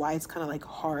understand why it's kind of like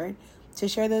hard to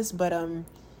share this, but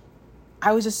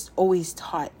I was just always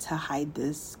taught to hide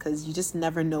this because you just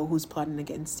never know who's plotting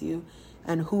against you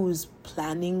and who's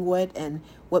planning what and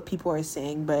what people are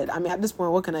saying. But I mean, at this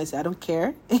point, what can I say? I don't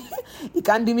care. You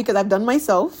can't do me because I've done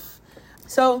myself.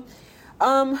 So,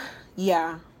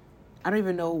 yeah, I don't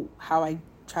even know how I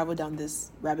traveled down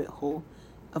this rabbit hole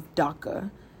of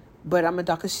DACA, but I'm a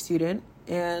DACA student,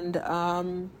 and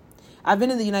I've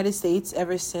been in the United States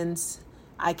ever since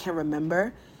I can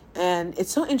remember. And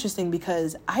it's so interesting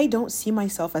because I don't see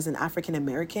myself as an African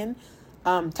American,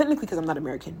 technically because I'm not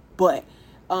American, but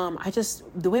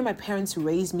the way my parents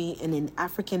raised me in an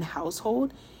African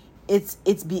household, it's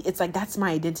like that's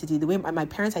my identity. The way my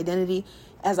parents' identity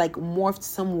has like morphed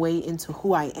some way into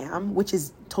who I am, which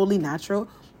is totally natural.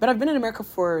 But I've been in America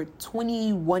for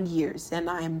 21 years, and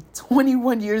I am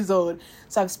 21 years old.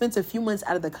 So I've spent a few months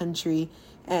out of the country,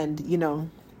 and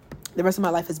the rest of my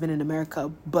life has been in America.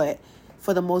 But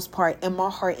for the most part, in my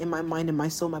heart, in my mind, in my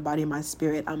soul, my body, and my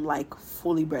spirit, I'm like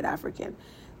fully bred African.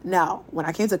 Now, when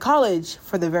I came to college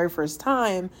for the very first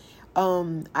time,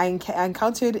 I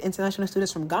encountered international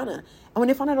students from Ghana. And when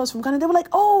they found out I was from Ghana, they were like,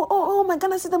 oh my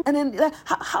Ghana system. And then like,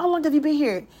 how long have you been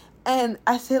here? And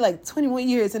I said like 21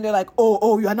 years. And they're like,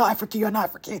 oh, you're not African. You're not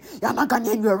African. You're not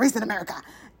Ghanaian. You were raised in America.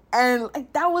 And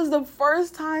like, that was the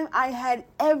first time I had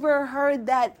ever heard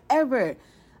that ever.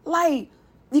 Like,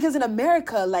 because in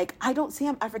America, like, I don't say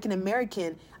I'm African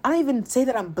American. I don't even say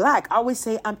that I'm black. I always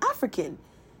say I'm African.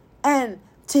 And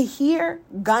to hear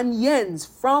Ghanaians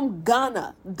from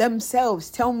Ghana themselves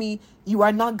tell me you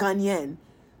are not Ghanaian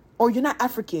or you're not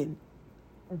African,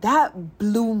 that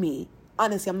blew me.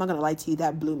 Honestly, I'm not going to lie to you.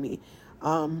 That blew me.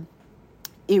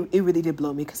 It really did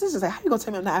blow me, because it's just like, how you going to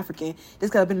tell me I'm not African? Just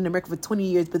because I've been in America for 20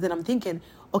 years. But then I'm thinking,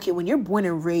 okay, when you're born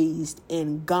and raised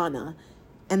in Ghana,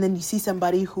 and then you see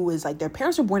somebody who is like, their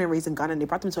parents were born and raised in Ghana and they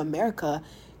brought them to America,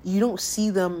 you don't see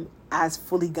them as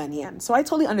fully Ghanaian. So I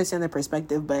totally understand their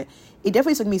perspective, but it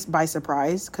definitely took me by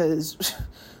surprise, because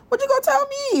what you gonna tell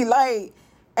me? Like,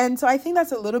 and so I think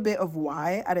that's a little bit of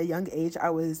why at a young age I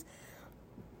was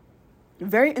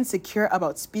very insecure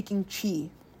about speaking Twi.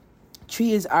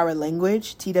 Twi is our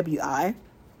language, TWI.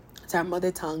 It's our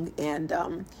mother tongue.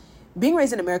 And being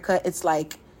raised in America, it's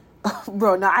like,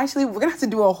 bro, now actually we're gonna have to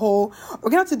do a whole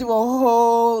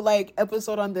like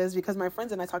episode on this, because my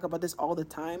friends and I talk about this all the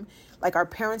time. Like, our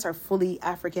parents are fully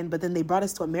African, but then they brought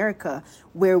us to America,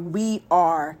 where we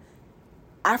are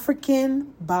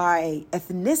African by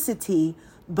ethnicity,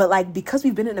 but like, because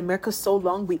we've been in America so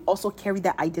long, we also carry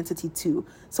that identity too.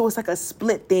 So it's like a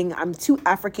split thing. I'm too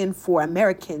African for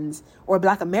Americans or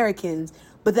Black Americans,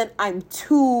 but then I'm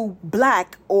too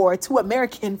Black or too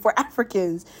American for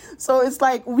Africans. So it's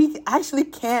like, we actually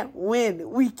can't win.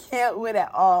 We can't win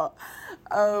at all.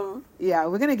 Yeah,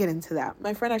 we're going to get into that.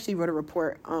 My friend actually wrote a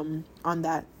report on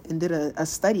that and did a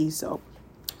study. So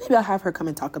maybe I'll have her come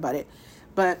and talk about it.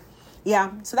 But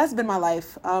yeah, so that's been my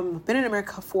life. Been in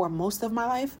America for most of my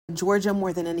life. Georgia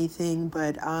more than anything.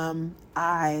 But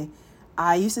I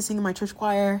used to sing in my church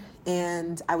choir,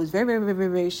 and I was very, very, very,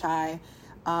 very, very shy.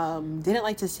 Didn't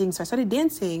like to sing, so I started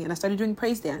dancing, and I started doing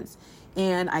praise dance.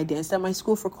 And I danced at my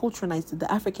school for culture nights, did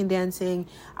the African dancing.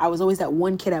 I was always that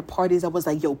one kid at parties that was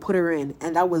like, yo, put her in.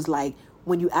 And that was like,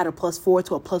 when you add a +4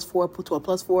 to a +4 to a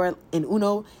 +4 in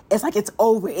Uno, it's like, it's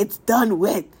over, it's done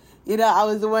with. I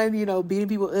was the one, beating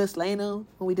people, slaying them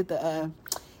when we did the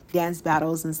dance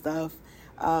battles and stuff.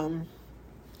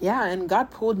 Yeah, and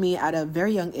God pulled me at a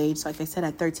very young age. So like I said,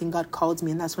 at 13, God called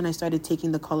me, and that's when I started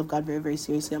taking the call of God very, very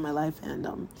seriously in my life.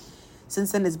 And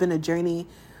since then, it's been a journey.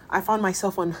 I found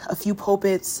myself on a few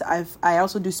pulpits. I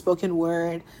also do spoken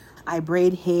word. I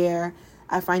braid hair.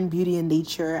 I find beauty in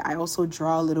nature. I also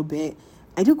draw a little bit.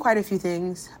 I do quite a few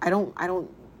things. I don't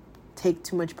take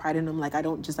too much pride in them. Like, I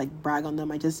don't just like brag on them.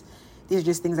 These are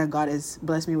just things that God has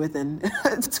blessed me with, and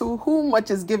to whom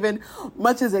much is given,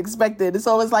 much is expected.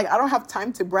 So it's like, I don't have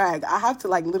time to brag. I have to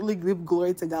like literally give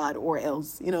glory to God, or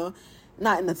else,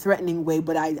 not in a threatening way,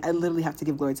 but I literally have to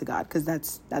give glory to God, because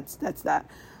that's that.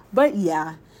 But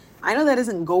yeah, I know that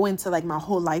doesn't go into like my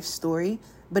whole life story,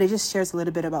 but it just shares a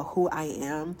little bit about who I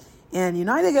am. And,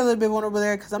 I think a little bit vulnerable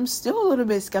there because I'm still a little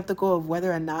bit skeptical of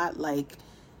whether or not like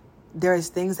there's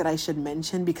things that I should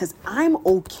mention, because I'm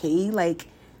okay. Like,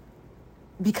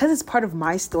 because it's part of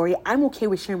my story, I'm okay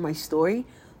with sharing my story,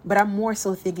 but I'm more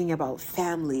so thinking about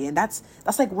family. And that's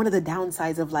like one of the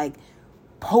downsides of like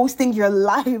posting your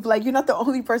life. Like, you're not the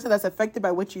only person that's affected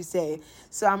by what you say.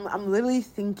 So I'm literally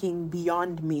thinking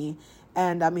beyond me.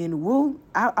 And I mean,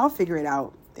 I'll figure it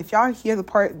out. If y'all hear the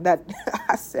part that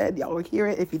I said, y'all will hear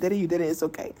it. If you didn't, you didn't. It's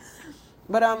okay.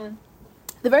 But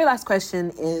the very last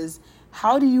question is,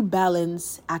 how do you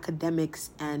balance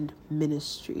academics and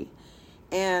ministry?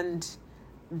 And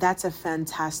that's a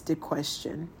fantastic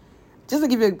question. Just to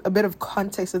give you a bit of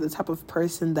context of the type of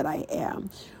person that I am.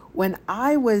 When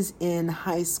I was in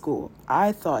high school,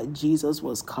 I thought Jesus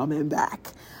was coming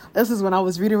back. This is when I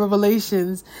was reading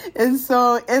Revelations. And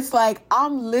so it's like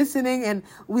I'm listening, and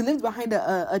we lived behind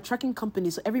a trucking company.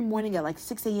 So every morning at like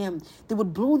 6 a.m., they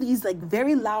would blow these like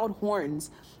very loud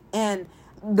horns. And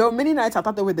there were many nights I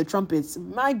thought they were the trumpets.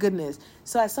 My goodness.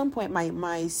 So at some point,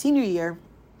 my senior year,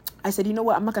 I said, you know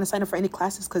what? I'm not going to sign up for any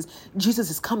classes because Jesus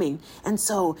is coming. And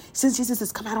so since Jesus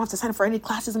is coming, I don't have to sign up for any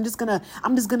classes. I'm just going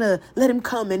to let him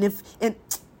come. And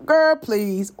girl,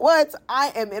 please, what?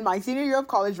 I am in my senior year of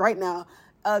college right now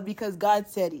because God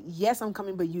said, yes, I'm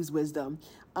coming, but use wisdom.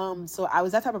 So I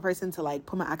was that type of person to like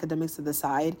put my academics to the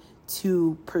side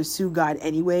to pursue God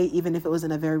anyway, even if it was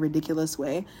in a very ridiculous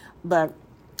way. But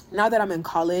now that I'm in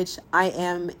college, I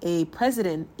am a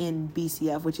president in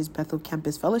BCF, which is Bethel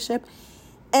Campus Fellowship.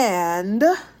 And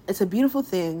it's a beautiful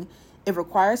thing. It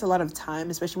requires a lot of time,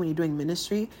 especially when you're doing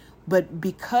ministry. But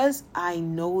because I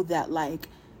know that, like,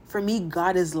 for me,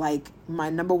 God is like my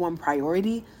number one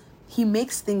priority, he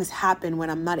makes things happen when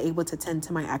I'm not able to tend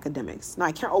to my academics. Now,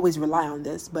 I can't always rely on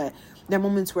this, but there are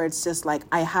moments where it's just like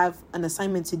I have an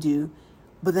assignment to do,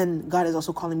 but then God is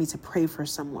also calling me to pray for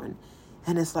someone.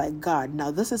 And it's like, God,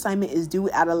 now this assignment is due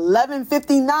at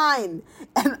 11:59.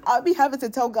 And I'll be having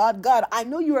to tell God, I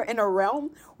know you are in a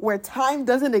realm where time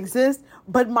doesn't exist,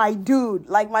 but my dude,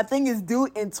 like my thing is due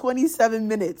in 27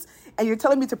 minutes. And you're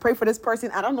telling me to pray for this person.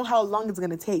 I don't know how long it's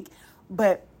going to take.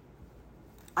 But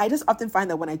I just often find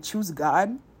that when I choose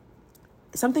God,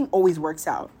 something always works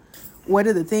out.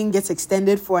 Whether the thing gets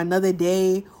extended for another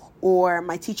day, or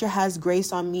my teacher has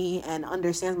grace on me and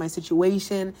understands my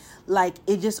situation, like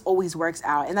it just always works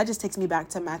out. And that just takes me back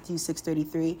to Matthew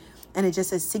 6:33. And it just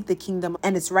says, seek the kingdom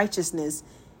and its righteousness,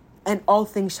 and all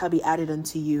things shall be added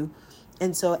unto you.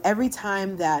 And so every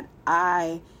time that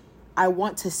I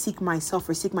want to seek myself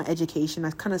or seek my education, I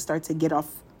kind of start to get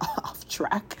off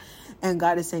track. And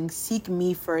God is saying, seek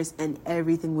me first and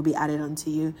everything will be added unto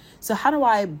you. So how do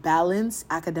I balance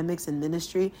academics and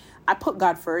ministry? I put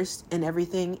God first in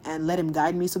everything and let him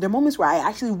guide me. So there are moments where I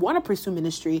actually want to pursue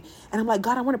ministry and I'm like,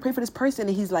 God, I want to pray for this person.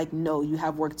 And he's like, no, you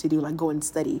have work to do. Like, go and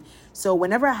study. So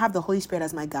whenever I have the Holy Spirit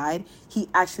as my guide, he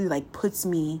actually like puts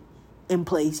me in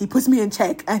place. He puts me in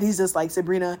check. And he's just like,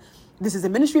 Sabrina, this is a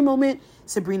ministry moment.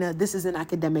 Sabrina, this is an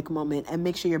academic moment. And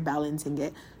make sure you're balancing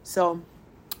it. So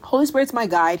Holy Spirit's my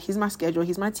guide. He's my schedule.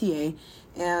 He's my TA.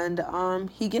 And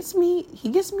he gets me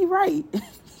right.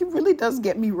 He really does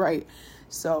get me right.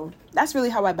 So that's really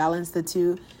how I balance the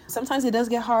two. Sometimes it does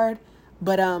get hard,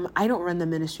 but I don't run the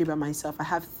ministry by myself. I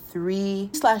have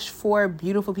 3/4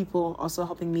 beautiful people also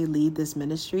helping me lead this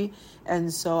ministry.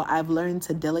 And so I've learned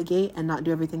to delegate and not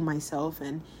do everything myself.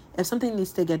 And if something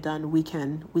needs to get done, we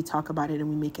talk about it and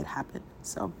we make it happen.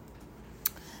 So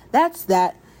that's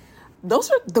that.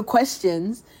 Those are the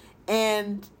questions,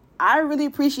 and I really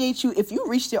appreciate you. If you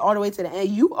reached it all the way to the end,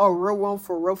 you are a real one,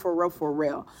 for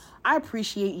real. I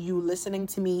appreciate you listening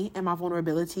to me and my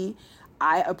vulnerability.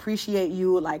 I appreciate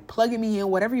you like plugging me in,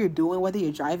 whatever you're doing, whether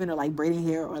you're driving or like braiding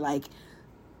hair or like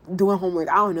doing homework.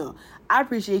 I don't know. I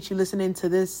appreciate you listening to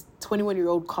this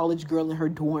 21-year-old college girl in her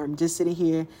dorm, just sitting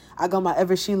here. I got my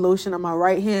Eversheen lotion on my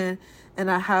right hand, and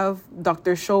I have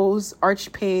Dr. Scholl's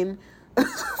Arch Pain.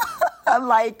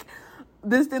 Like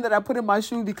this thing that I put in my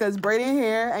shoe, because braiding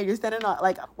hair and you're standing on,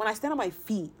 like when I stand on my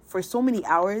feet for so many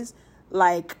hours,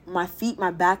 like my feet,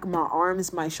 my back, my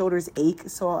arms, my shoulders ache.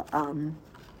 So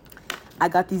I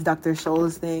got these Dr.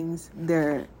 Scholl's things.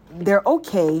 They're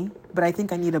okay, but I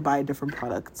think I need to buy a different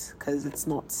product because it's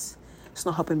not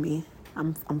helping me.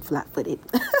 I'm flat-footed.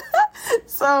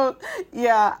 So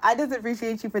yeah, I just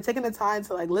appreciate you for taking the time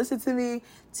to like listen to me,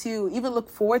 to even look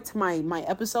forward to my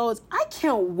episodes. I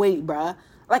can't wait, bruh.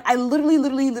 Like I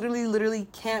literally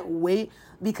can't wait,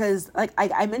 because like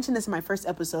I mentioned this in my first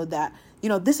episode that,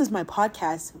 this is my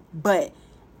podcast, but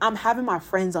I'm having my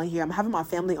friends on here. I'm having my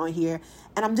family on here.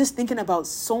 And I'm just thinking about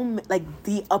like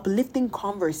the uplifting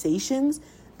conversations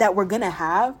that we're going to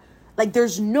have. Like,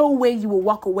 there's no way you will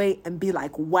walk away and be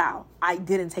like, wow, I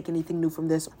didn't take anything new from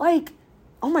this. Like,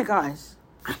 oh my gosh,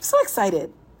 I'm so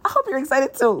excited. I hope you're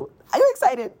excited too. Are you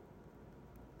excited?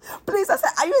 Please, I said,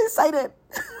 are you excited?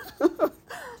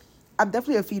 I'm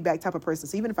definitely a feedback type of person.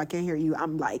 So even if I can't hear you,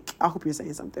 I'm like, I hope you're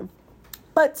saying something.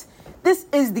 But this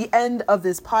is the end of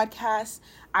this podcast.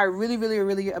 I really, really,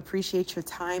 really appreciate your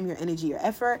time, your energy, your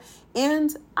effort.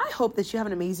 And I hope that you have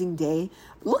an amazing day.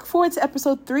 Look forward to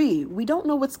episode 3. We don't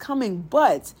know what's coming,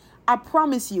 but I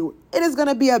promise you, it is going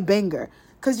to be a banger.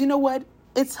 Because you know what?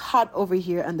 It's hot over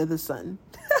here under the sun.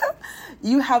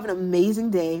 You have an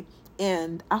amazing day.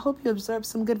 And I hope you absorb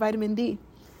some good vitamin D.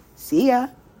 See ya.